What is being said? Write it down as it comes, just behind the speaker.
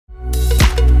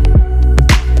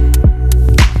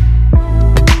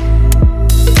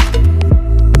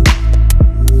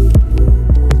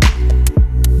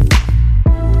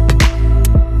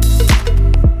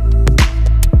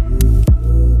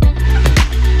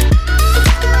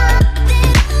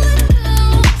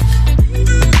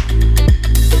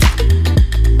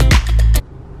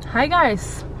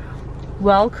guys,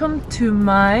 welcome to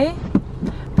my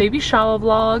baby shower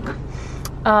vlog.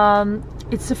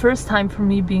 It's the first time for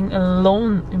me being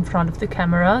alone in front of the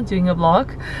camera doing a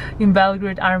vlog. In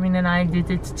Belgrade, Armin and I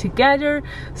did it together,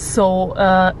 so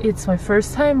it's my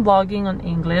first time vlogging on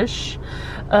English,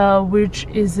 which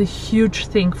is a huge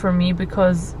thing for me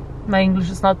because my English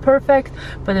is not perfect,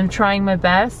 but I'm trying my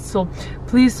best. So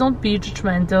please don't be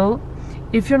judgmental.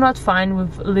 If you're not fine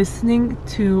with listening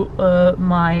to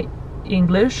my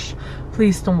English,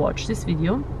 please don't watch this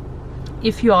video.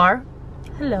 If you are,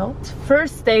 hello.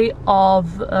 First day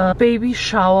of baby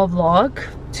shower vlog.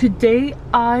 Today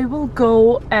I will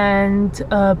go and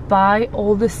buy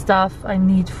all the stuff I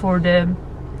need for the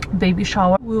baby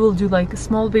shower. We will do like a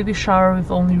small baby shower with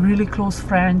only really close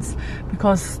friends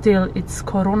because still it's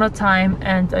Corona time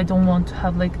and I don't want to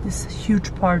have like these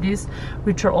huge parties,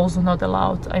 which are also not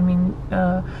allowed. I mean,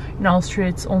 in Austria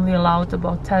it's only allowed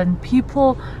about 10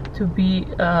 people to be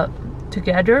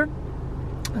together,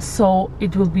 so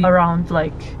it will be around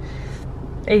like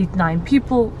 8-9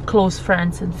 people, close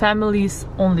friends and families,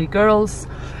 only girls,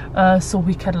 so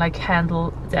we can like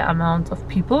handle the amount of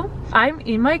people. I'm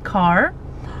in my car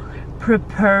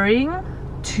preparing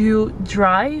to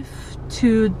drive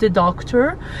to the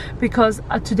doctor because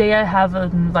today I have a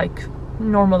like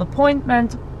normal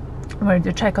appointment where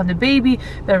they check on the baby,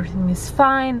 everything is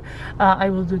fine.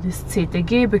 I will do this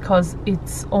CTG because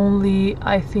it's only,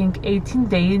 I think, 18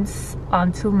 days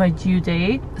until my due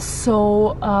date.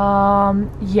 So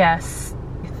yes,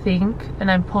 I think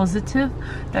and I'm positive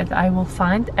that I will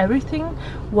find everything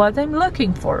what I'm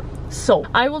looking for. So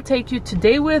I will take you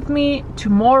today with me,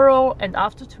 tomorrow and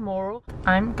after tomorrow.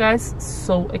 I'm, guys,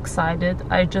 so excited.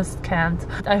 I just can't.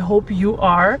 I hope you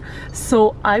are.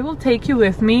 So I will take you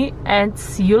with me and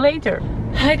see you later.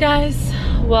 Hi guys,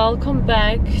 welcome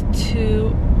back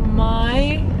to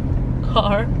my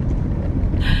car.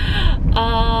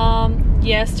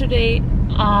 Yesterday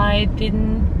I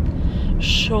didn't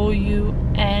show you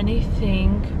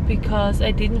anything because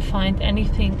I didn't find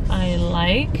anything I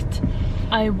liked.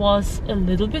 I was a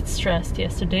little bit stressed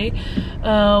yesterday.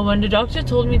 When the doctor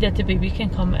told me that the baby can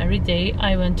come every day,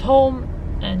 I went home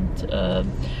and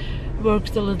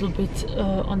worked a little bit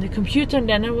on the computer, and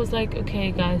then I was like,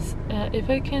 okay guys, if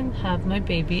I can have my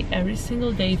baby every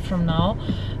single day from now,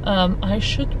 I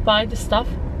should buy the stuff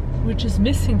which is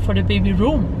missing for the baby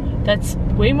room. That's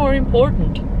way more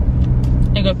important.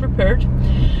 I got prepared,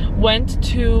 went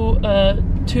to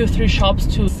 2 or 3 shops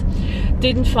too,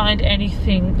 didn't find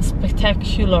anything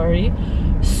spectacular,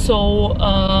 so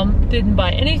didn't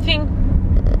buy anything.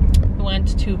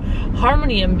 Went to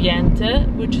Harmony Ambiente,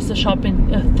 which is a shop in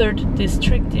 3rd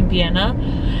district in Vienna.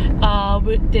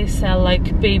 They sell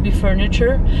like baby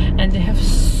furniture and they have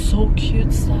so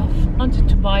cute stuff. I wanted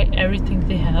to buy everything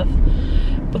they have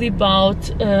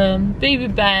about baby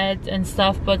bed and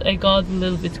stuff, but I got a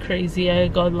little bit crazy. I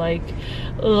got like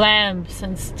lamps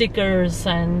and stickers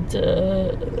and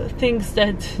things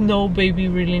that no baby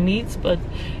really needs, but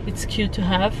it's cute to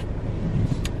have.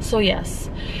 So yes,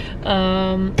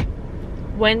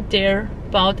 went there,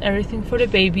 bought everything for the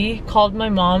baby, called my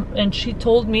mom, and she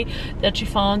told me that she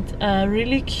found a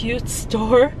really cute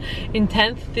store in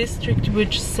 10th district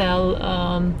which sell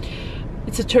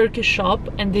it's a Turkish shop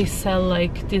and they sell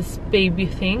like these baby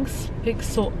things.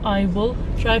 So I will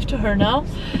drive to her now,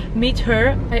 meet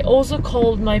her. I also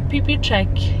called my PP check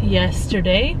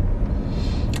yesterday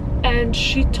and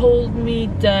she told me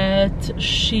that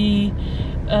she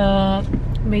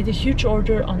made a huge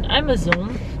order on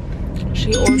Amazon.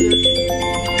 She ordered...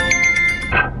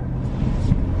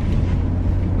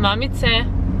 Mamice?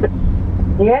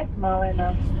 Yes,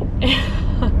 malena.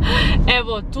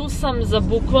 Evo, tu sam za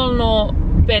bukvalno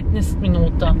 15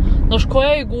 minuta. Znaš koja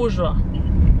je gužva?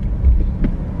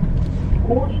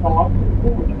 Gužva?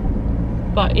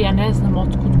 Pa ja ne znam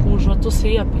otkud gužva, to se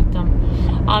i ja pitam.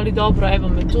 Ali dobro, evo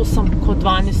me, tu sam kod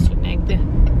 12 negdje.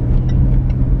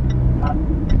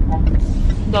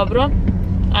 Dobro,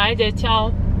 ajde,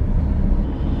 ćao.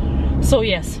 So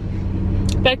yes,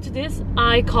 back to this.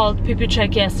 I called PP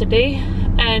Check yesterday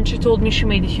and she told me she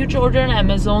made a huge order on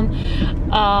Amazon.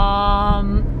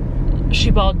 She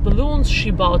bought balloons,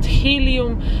 she bought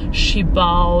helium, she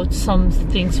bought some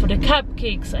things for the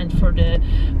cupcakes and for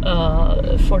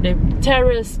the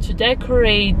terrace to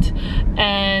decorate.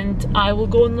 And I will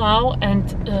go now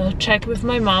and check with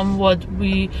my mom what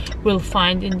we will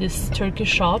find in this Turkish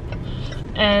shop,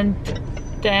 and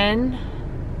then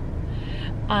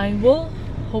I will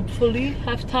hopefully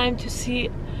have time to see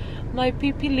my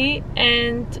pipili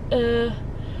and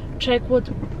check what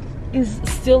is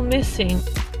still missing.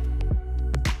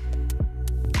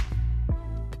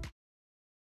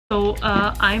 So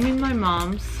I'm in my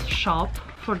mom's shop.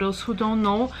 For those who don't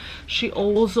know, she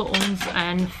also owns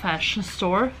a fashion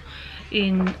store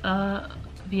in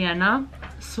Vienna.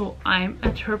 So I'm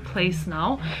at her place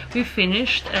now. We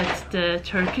finished at the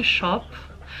Turkish shop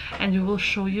and we will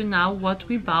show you now what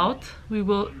we bought. We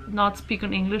will not speak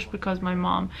in English because my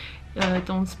mom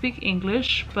don't speak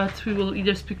English, but we will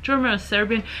either speak German or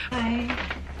Serbian. Hi.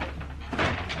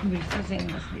 Willst du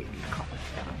sehen, was wir gekauft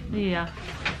haben? Ja.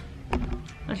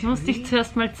 Ich muss dich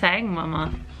zuerst mal zeigen,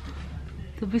 Mama.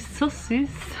 Du bist so süß.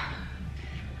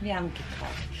 Wir haben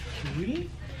gekauft Tüll.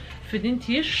 Für den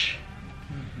Tisch.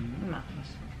 Machen wir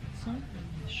so.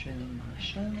 Schöne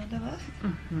Maschen oder was?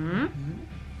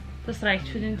 Das reicht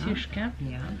für den Tisch, gell?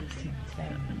 Ja, das sind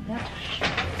 200.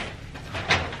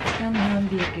 Dann haben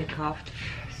wir gekauft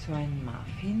so ein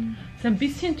Muffin. Ist ein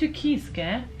bisschen türkis,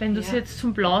 gell? Wenn du es jetzt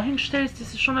zum Blau hinstellst,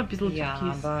 ist es schon ein bisschen Ja,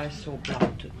 türkis. aber so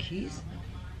blau-türkis.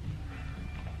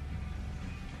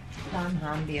 Dann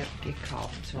haben wir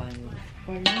gekauft so einen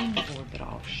Luftballon, wo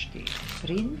drauf steht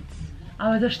Prinz.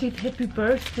 Aber da steht Happy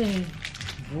Birthday.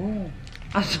 Wo?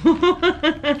 Achso.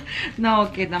 Na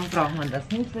okay, dann braucht man das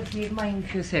nicht. Das geben wir ihm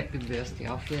fürs Happy Birthday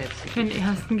auf jetzt. Für den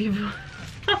ersten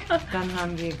Geburtstag. Dann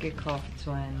haben wir gekauft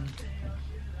so ein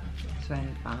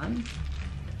Band.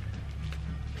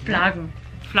 Flaggen.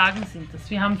 Flaggen sind das.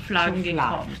 Wir haben Flaggen So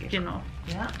gekauft. Flaggen Genau.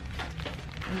 Ja.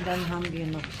 Und dann haben wir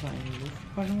noch so einen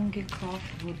Luftballon gekauft,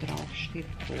 wo drauf steht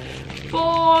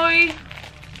Boy!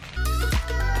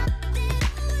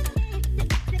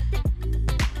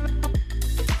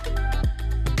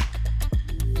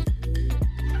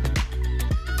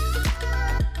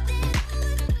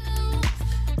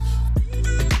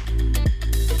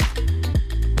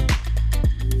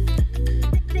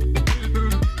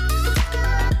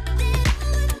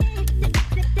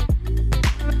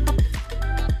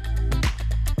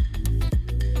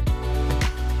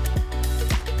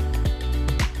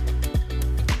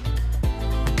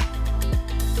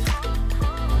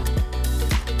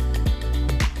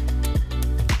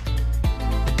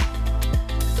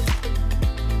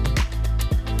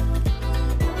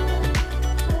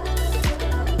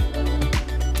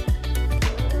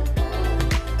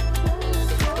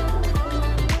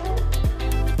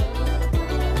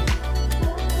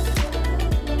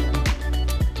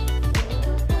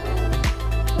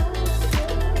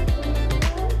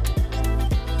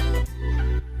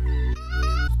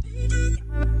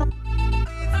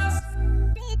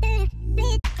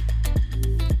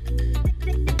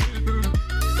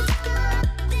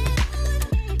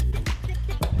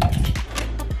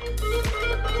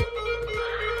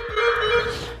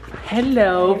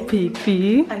 Hello,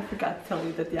 Pipi. I forgot to tell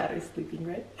you that Yara is sleeping,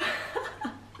 right?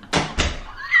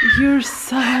 You're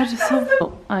sad.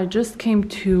 So I just came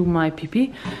to my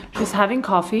Pipi. She's having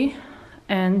coffee,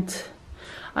 and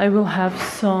I will have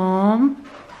some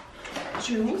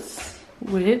Juice.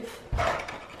 with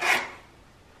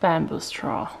bamboo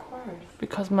straw.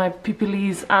 Because my Pipi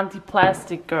is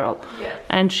anti-plastic girl,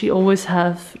 and she always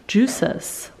have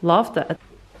juices. Love that.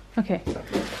 Okay,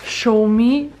 show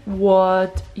me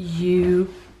what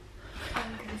you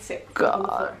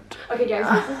got. Okay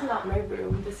guys, this is not my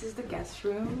room. This is the guest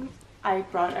room. I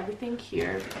brought everything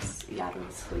here because Yara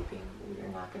was sleeping. We're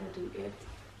not gonna do it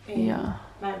in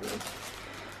my room.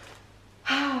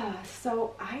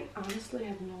 So I honestly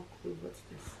have no clue what's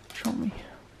this. Show me.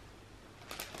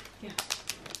 Yeah.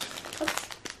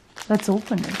 Let's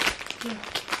open it. Yeah.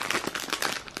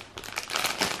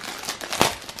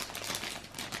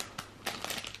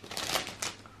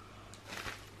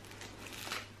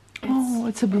 Oh,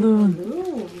 it's a balloon.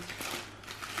 Balloon.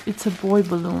 It's a boy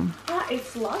balloon. Ah,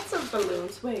 it's lots of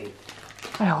balloons. Wait.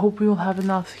 I hope we will have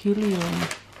enough helium.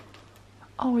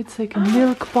 Oh, it's like a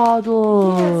milk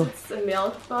bottle. Yes, it's a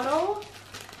milk bottle.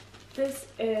 This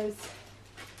is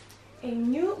a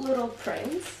new little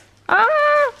prince. Ah!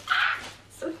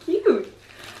 So cute.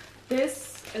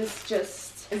 This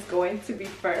is going to be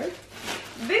first.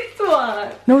 This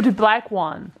one. No, the black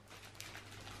one.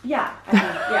 Yeah, I mean,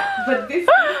 yeah. But this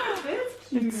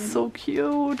cute. It's so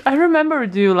cute. I remember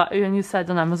you when you said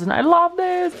on Amazon, I love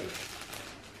this.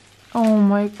 Oh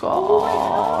my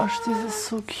gosh, this is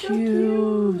so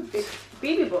cute. Big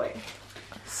baby boy.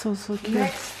 So cute.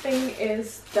 Next thing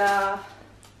is the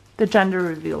gender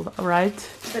reveal, right?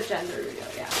 the gender reveal,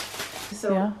 yeah.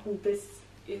 So this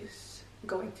is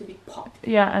going to be popped.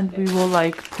 Yeah, and we will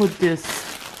like put this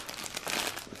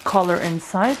color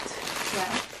inside.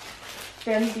 Yeah.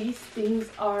 Then these things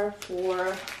are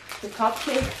for the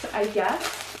cupcakes, I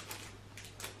guess.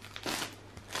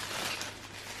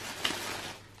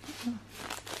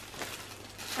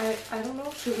 I don't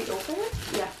know. Should we open it?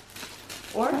 Yeah.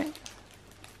 Or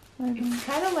It's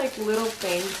kind of like little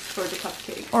things for the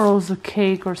cupcakes. Or also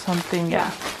cake or something,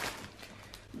 yeah.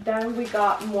 Then we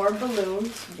got more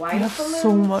balloons, white We have balloons.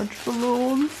 so much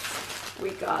balloons. We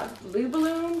got blue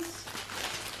balloons.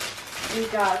 We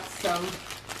got some,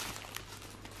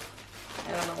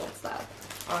 I don't know what's that,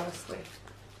 honestly.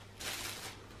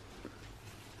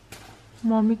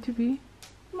 Mommy to be?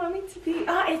 Mommy to be,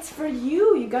 it's for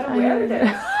you. You gotta wear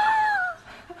this.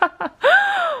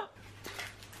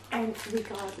 And we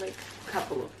got like a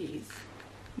couple of these.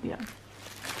 Yeah.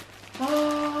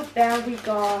 Oh, then we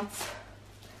got, let's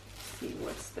see,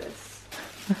 what's this?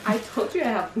 I told you I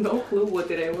have no clue what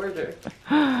did I order.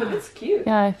 But it's cute.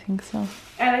 Yeah, I think so.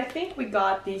 And I think we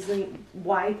got these in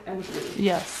white and blue.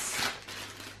 Yes.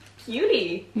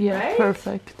 Cutie, Yeah, right?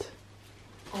 perfect.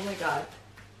 Oh my god.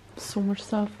 So much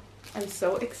stuff. I'm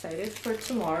so excited for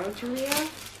tomorrow, Julia.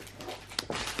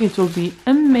 It will be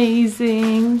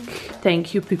amazing.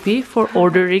 Thank you, Pipi, for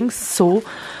ordering so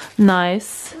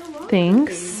nice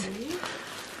things. Baby.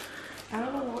 I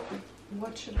don't know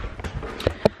what should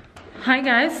Hi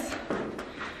guys.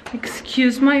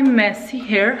 Excuse my messy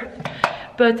hair,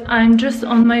 but I'm just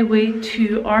on my way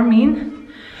to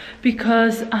Armin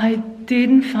because I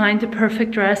didn't find the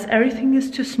perfect dress. Everything is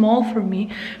too small for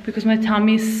me because my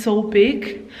tummy is so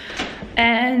big.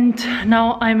 And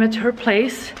now I'm at her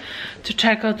place to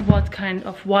check out what kind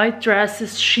of white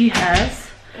dresses she has.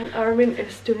 And Armin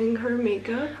is doing her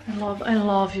makeup. I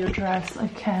love your dress. I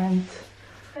can't.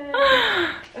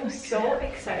 I'm so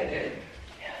excited.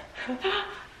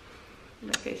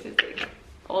 My face is big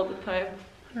all the time.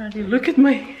 Already look at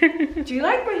my hair. Do you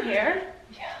like my hair?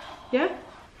 Yeah. Yeah?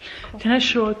 Can I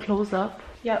show a close up?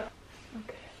 Yep.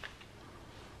 Okay.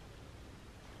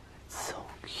 It's so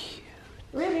cute.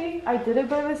 Really? I did it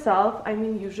by myself. I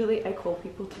mean, usually I call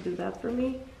people to do that for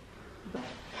me. But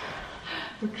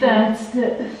That's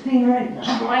the thing right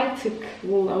now. trying to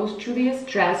close Julia's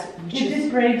dress, which If is...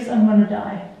 this breaks, I'm gonna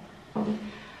die.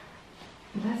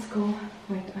 Let's go.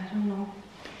 Wait, I don't know.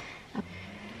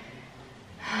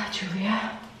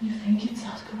 Julia. You think it's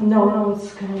not gonna No, work? no,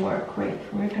 it's gonna work. Wait,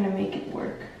 we're gonna make it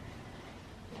work.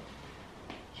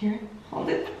 Here, hold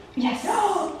it. Yes!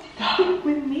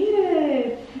 We made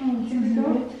it! Here we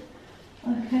go.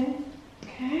 Okay.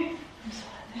 Okay.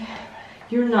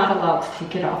 You're not allowed to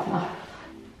take it off now.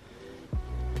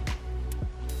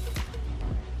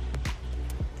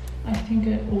 I think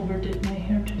I overdid my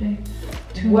hair today.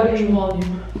 Too What much do you-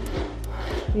 volume.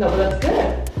 No, but that's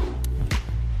good.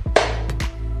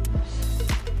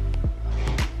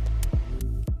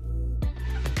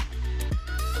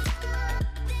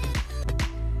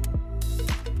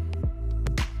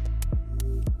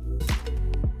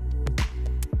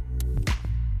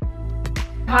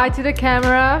 Hi to the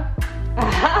camera.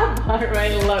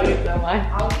 I love you so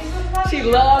much. She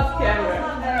loves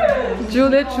camera.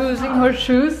 Julia choosing her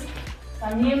shoes.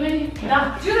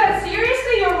 Julia,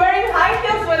 seriously, you're wearing high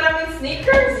heels when I'm in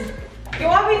sneakers? You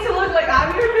want me to look like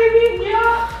I'm your baby?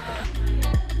 Yeah.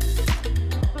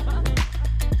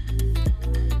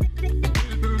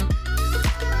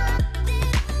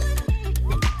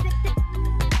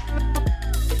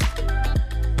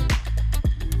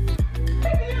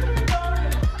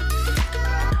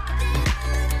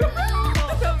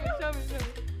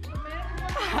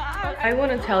 I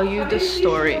want to tell you the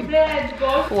story.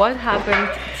 What happened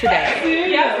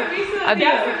today?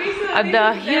 At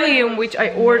the helium which I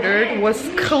ordered was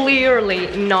clearly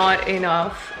not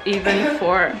enough even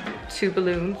for 2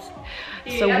 balloons.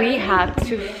 So we had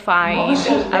to find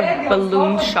a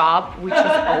balloon shop which is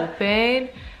open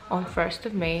on 1st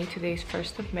of May. Today's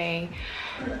 1st of May.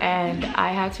 And I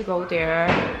had to go there.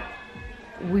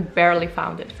 We barely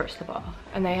found it, first of all.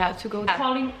 And I had to go there.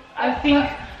 Calling, I think,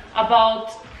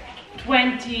 about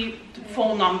 20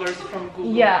 phone numbers from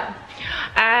Google. Yeah.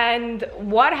 And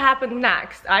what happened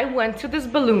next? I went to this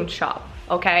balloon shop,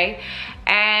 okay?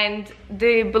 And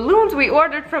the balloons we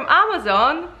ordered from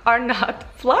Amazon are not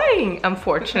flying,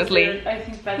 unfortunately. I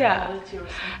think bad Yeah. quality or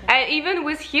something. And even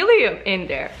with helium in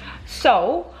there.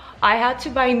 So I had to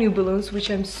buy new balloons,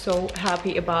 which I'm so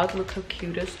happy about. Look how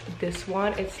cute is this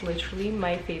one. It's literally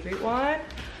my favorite one.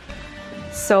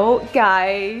 So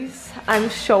guys, I'm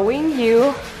showing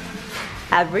you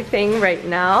everything right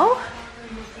now.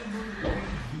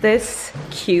 This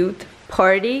cute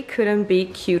party couldn't be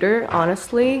cuter,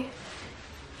 honestly.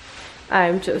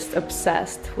 I'm just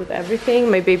obsessed with everything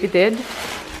my baby did.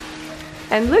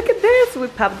 And look at this, we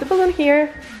popped the balloon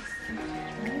here.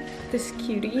 This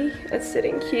cutie is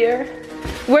sitting here.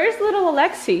 Where's little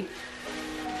Alexi?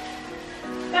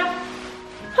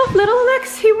 Oh, little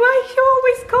Alexi, why you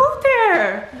always go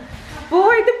there?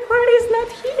 Boy, the party is not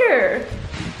here.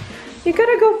 You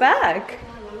gotta go back.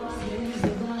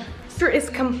 Picture is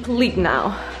complete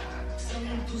now.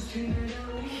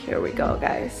 Here we go,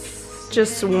 guys.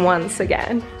 Just once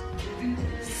again.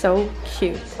 So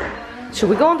cute. Should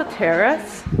we go on the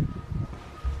terrace?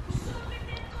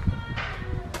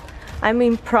 I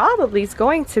mean, probably it's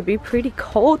going to be pretty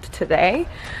cold today,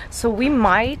 so we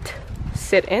might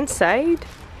sit inside,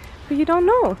 but you don't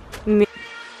know.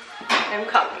 I'm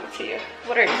coming to you.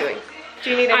 What are you doing? Do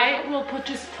you need I will put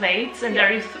just plates and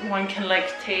there is one can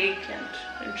like take and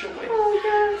enjoy. Oh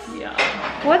yes.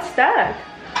 Yeah. What's that?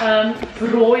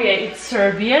 Broje, it's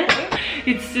Serbian.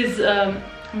 It's this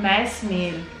mass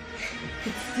meal.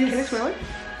 It's this. Can I smell it?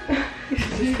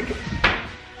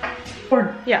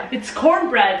 Corn. Yeah. It's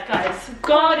cornbread, guys.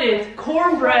 Got it.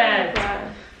 Cornbread.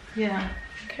 Yeah.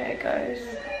 Okay, guys.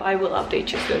 I will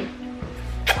update you soon.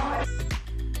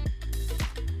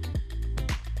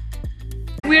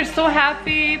 We're so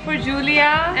happy for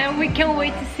Julia, and we can't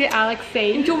wait to see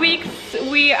Alexei. in 2 weeks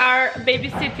we are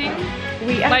babysitting.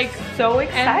 We are like so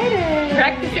excited.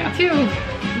 Practicing too.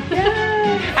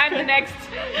 Yeah. I'm the next.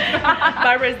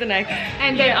 Barbara is the next.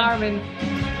 And then Armin.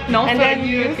 No, And so then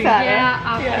you, think. Sarah. Yeah,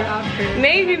 after.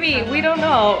 Maybe me, we don't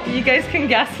know. You guys can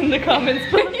guess in the comments.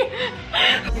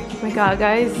 Oh my god,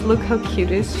 guys, look how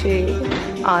cute is she.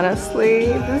 Honestly,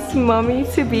 this mommy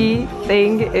to be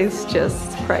thing is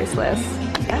just priceless.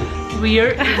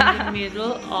 We're in the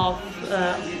middle of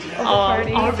our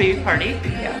baby party.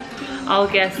 Yeah. Our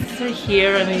guests are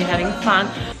here and we're having fun.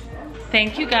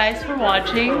 Thank you guys for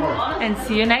watching and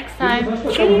see you next time.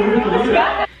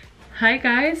 Hi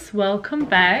guys, welcome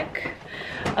back.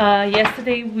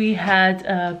 Yesterday we had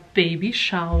a baby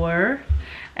shower,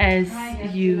 as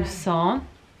you saw.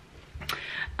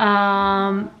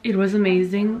 It was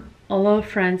amazing. All our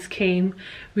friends came.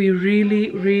 We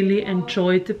really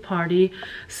enjoyed the party.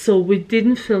 So we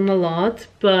didn't film a lot,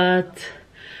 but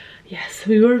yes,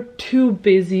 we were too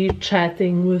busy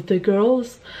chatting with the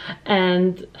girls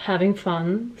and having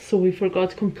fun, so we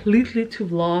forgot completely to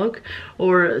vlog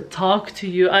or talk to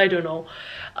you, I don't know.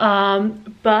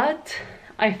 But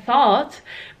I thought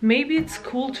maybe it's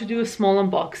cool to do a small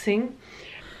unboxing.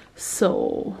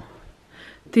 So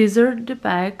these are the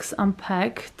bags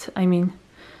unpacked. I mean,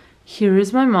 here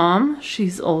is my mom.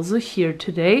 She's also here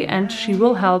today and she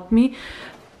will help me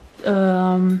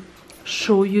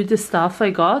show you the stuff I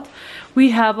got.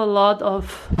 We have a lot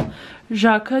of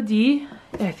jacquardie,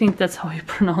 I think that's how you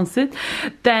pronounce it.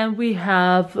 Then we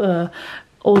have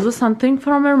also something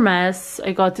from Hermes.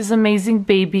 I got this amazing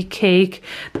baby cake.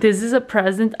 This is a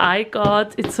present I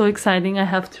got. It's so exciting. I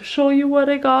have to show you what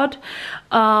I got.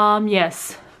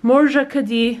 Yes, more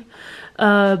jacquardie,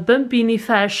 Bambini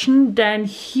fashion. Then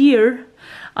here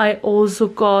I also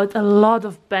got a lot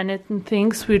of Benetton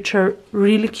things which are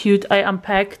really cute. I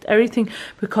unpacked everything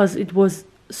because it was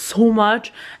so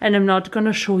much and I'm not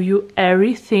gonna show you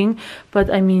everything, but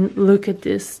I mean, look at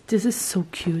this. This is so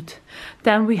cute.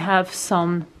 Then we have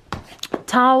some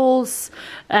towels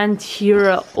and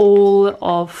here are all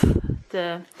of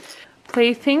the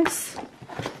playthings.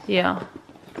 Yeah,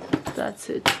 that's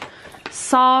it.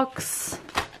 Socks,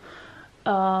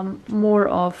 more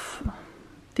of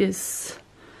this.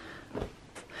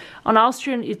 On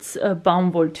Austrian it's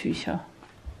Baumwolltücher.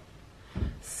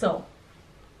 So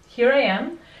here I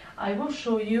am. I will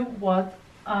show you what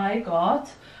I got.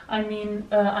 I mean,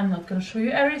 I'm not gonna show you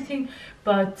everything,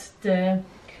 but the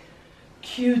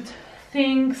cute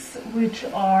things which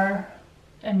are,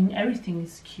 I mean, everything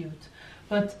is cute,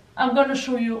 but I'm gonna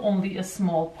show you only a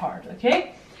small part,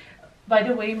 okay? By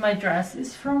the way, my dress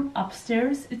is from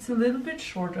upstairs. It's a little bit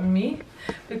short on me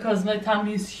because my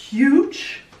tummy is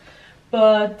huge,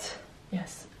 but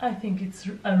yes, I think it's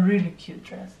a really cute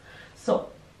dress. So,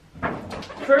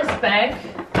 first bag,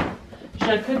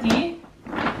 jacquardie,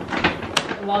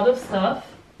 a lot of stuff.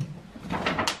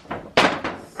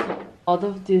 So, a lot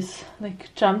of these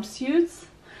like jumpsuits.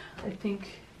 I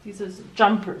think these are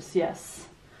jumpers, yes.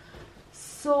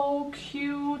 So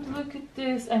cute, look at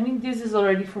this. I mean, this is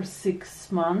already for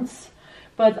 6 months,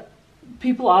 but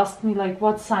people asked me like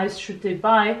what size should they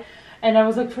buy, and I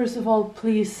was like, first of all,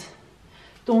 please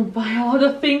don't buy a lot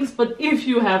of things, but if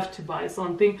you have to buy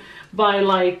something, buy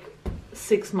like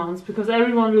 6 months, because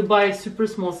everyone will buy super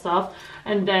small stuff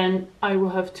and then I will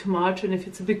have too much, and if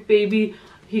it's a big baby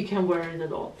he can wear it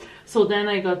at all. So then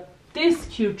I got this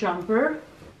cute jumper,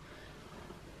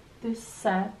 this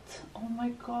set. Oh my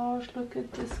gosh, look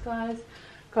at this, guys.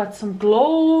 Got some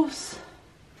gloves,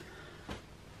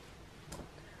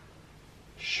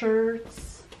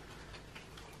 shirts,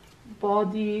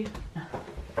 body.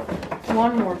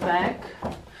 One more bag.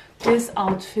 This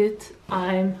outfit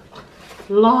I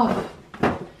love.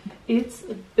 It's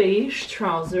beige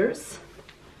trousers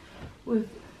with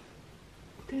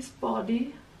this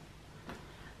body,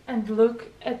 and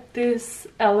look at this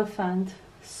elephant,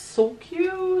 so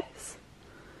cute.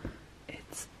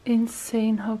 It's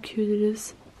insane how cute it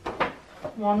is.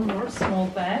 One more small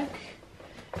bag.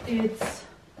 It's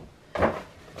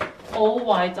all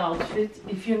white outfit.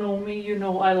 If you know me, you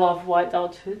know I love white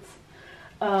outfits.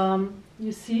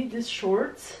 You see this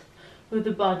shorts with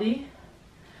the body,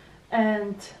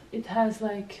 and it has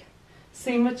like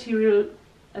same material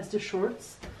as the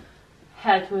shorts,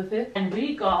 hat with it. And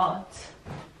we got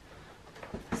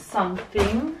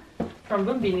something from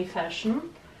Bambini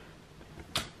Fashion,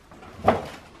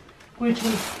 which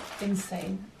is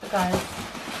insane. Guys,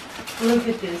 look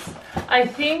at this. I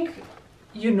think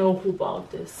you know who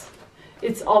bought this.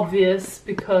 It's obvious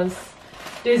because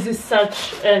this is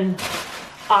such an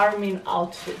Armin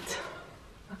outfit.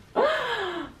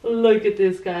 Look at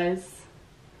this, guys.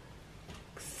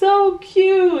 So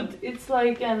cute. It's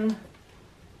like an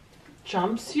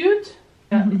jumpsuit.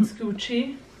 Yeah, it's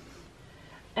Gucci.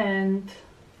 And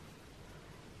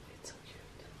it's so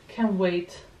cute. Can't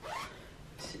wait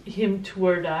him to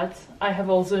wear that. I have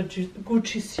also a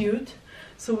Gucci suit,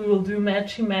 so we will do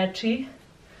matchy.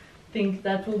 Think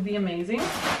that will be amazing.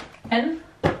 And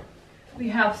we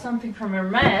have something from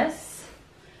Hermes,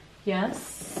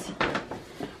 yes,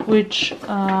 which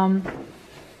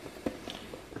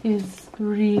is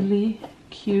really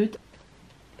cute.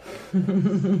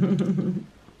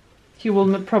 He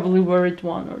will probably wear it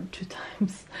 1 or 2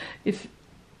 times if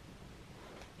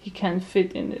he can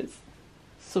fit in this.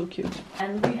 So cute.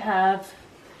 And we have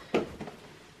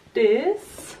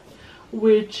this,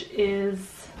 which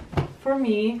is for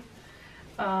me.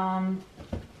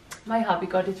 My hubby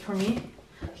got it for me.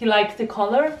 He liked the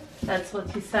color, that's what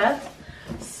he said.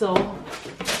 So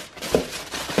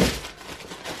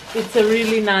it's a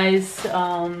really nice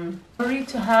jewelry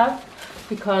to have,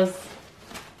 because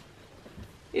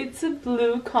it's a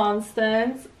blue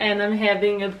Constance and I'm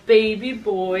having a baby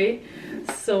boy,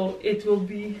 so it will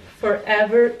be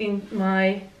forever in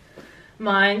my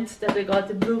mind that I got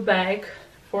a blue bag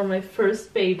for my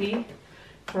first baby,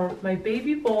 for my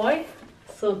baby boy.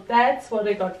 So that's what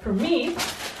I got for me,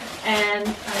 and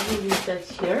I will leave that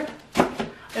here.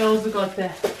 I also got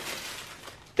the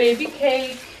baby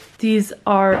cake. These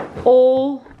are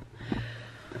all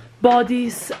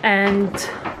bodies and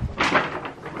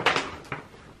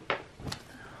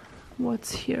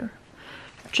what's here?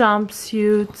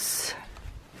 Jumpsuits.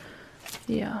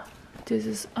 Yeah, this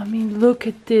is, I mean, look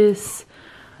at this.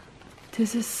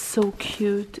 This is so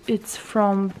cute. It's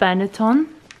from Benetton.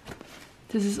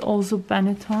 This is also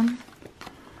Benetton.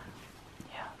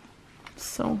 Yeah,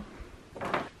 so